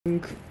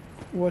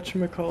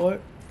Whatchamacallit.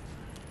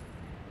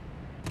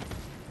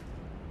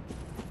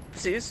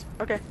 Zeus?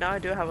 Okay, now I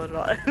do have a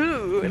lot.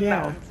 Ooh, Yeah.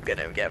 now I'm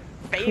gonna get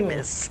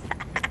famous.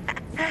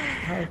 Cool.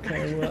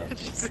 Okay, well.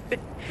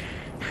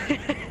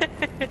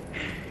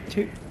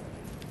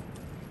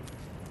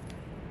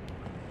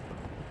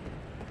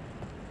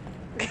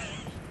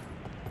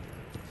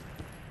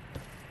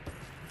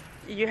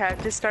 You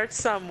have to start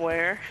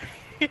somewhere.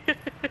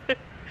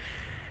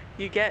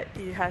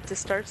 You had to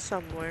start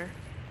somewhere.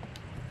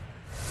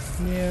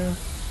 Yeah.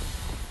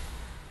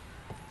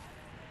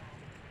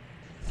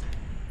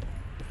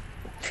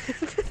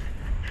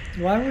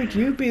 Why would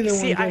you be the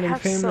one getting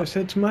famous?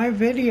 It's my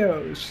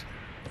videos.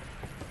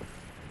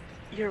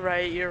 You're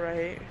right, you're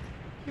right.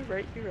 You're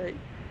right, you're right.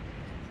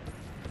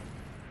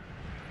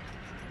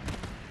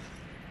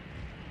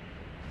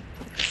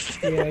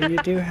 Yeah, you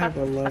do have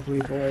a lovely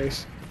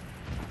voice.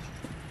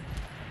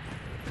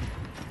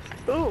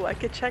 Ooh, I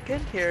could check in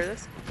here.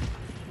 That's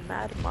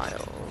Mad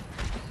Mile.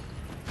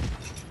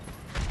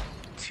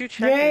 2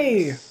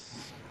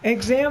 check-ins. Yay!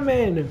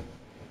 Examine!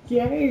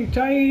 Yay,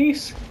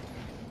 Thais!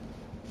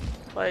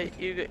 What,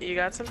 you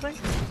got something?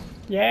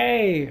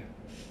 Yay!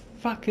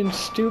 Fucking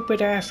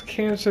stupid ass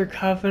Cancer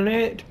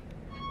Covenant!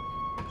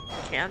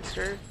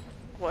 Cancer?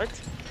 What?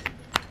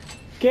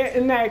 Get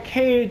in that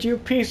cage, you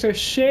piece of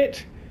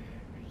shit!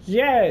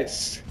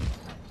 Yes!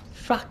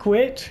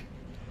 Fuckwit!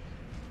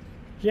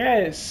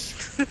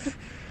 Yes!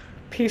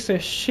 Piece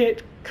of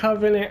shit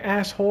Covenant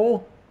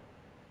asshole!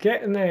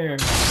 Get in there!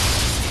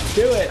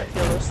 Do it! I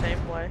feel the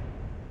same way.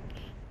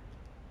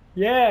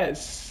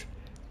 Yes!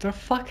 The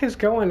fuck is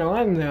going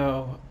on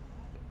though?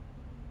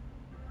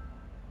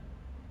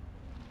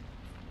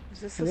 Is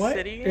this a What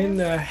city game? in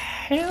the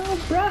hell,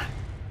 bruh?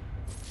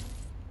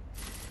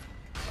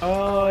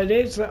 Oh, it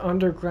is the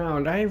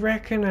underground. I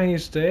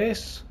recognize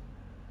this.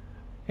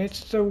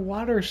 It's the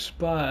water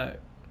spot.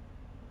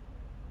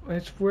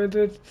 It's where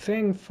the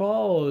thing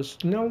falls.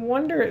 No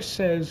wonder it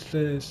says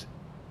this.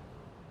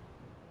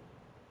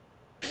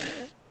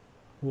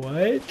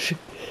 What?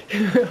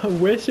 I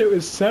wish it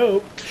was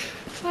soap.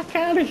 Fuck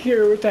out of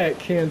here with that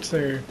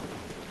cancer.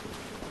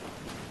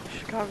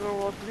 Chicago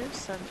World News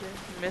Center.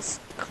 Miss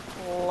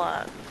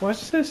Cluck.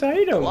 What's this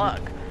item?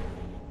 Cluck.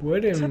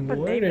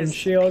 Wooden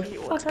shield.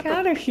 Fuck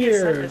out of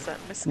here.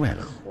 Well,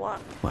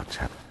 Cluck? what's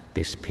happened?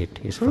 This pit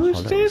is for Who's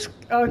hollows, this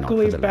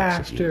ugly not for the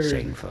likes of you bastard?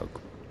 sane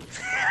folk.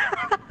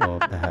 Or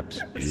perhaps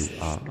you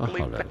are a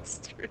Ugly hollow,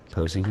 bastard.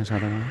 posing as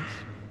otherwise?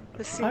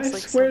 This I seems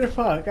like swear to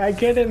fuck, I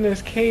get in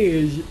this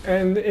cage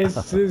and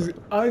it's this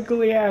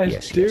ugly ass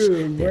Yes, dude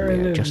then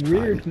wearing we're this just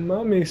weird fine.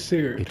 mummy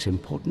suit. It's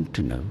important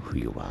to know who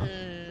you are.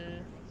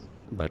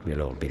 But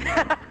we'll all be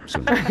known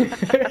soon. Oh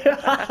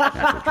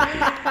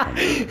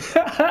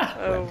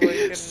my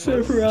goodness.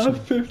 Sephiroth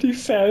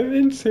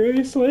 57?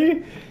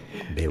 Seriously?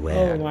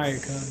 Beware, Oh my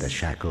god. the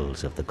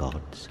shackles of the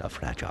gods are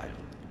fragile.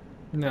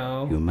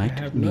 No, You I might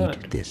have need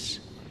not. this.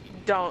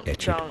 Don't.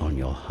 Etch it on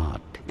your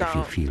heart if you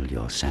Don't. feel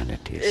your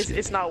sanity is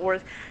It's slipping. not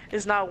worth.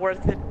 It's not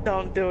worth it.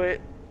 Don't do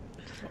it.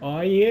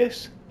 Oh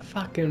yes?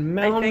 Fucking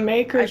I think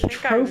Mound-Makers I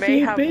Trophy, may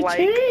have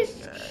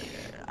bitches?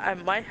 I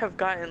might have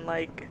gotten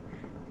like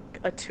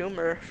a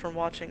tumor from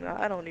watching that.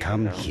 I don't even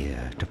Come know.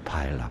 here to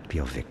pile up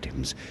your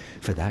victims,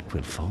 for that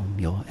will form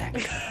your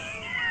anchor.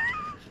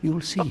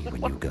 You'll see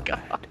when you go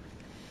mad.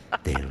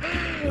 They'll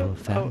be your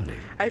family.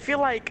 I feel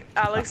like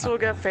Alex will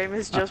get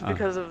famous just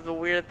because of the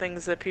weird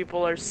things that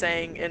people are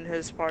saying in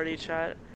his party chat.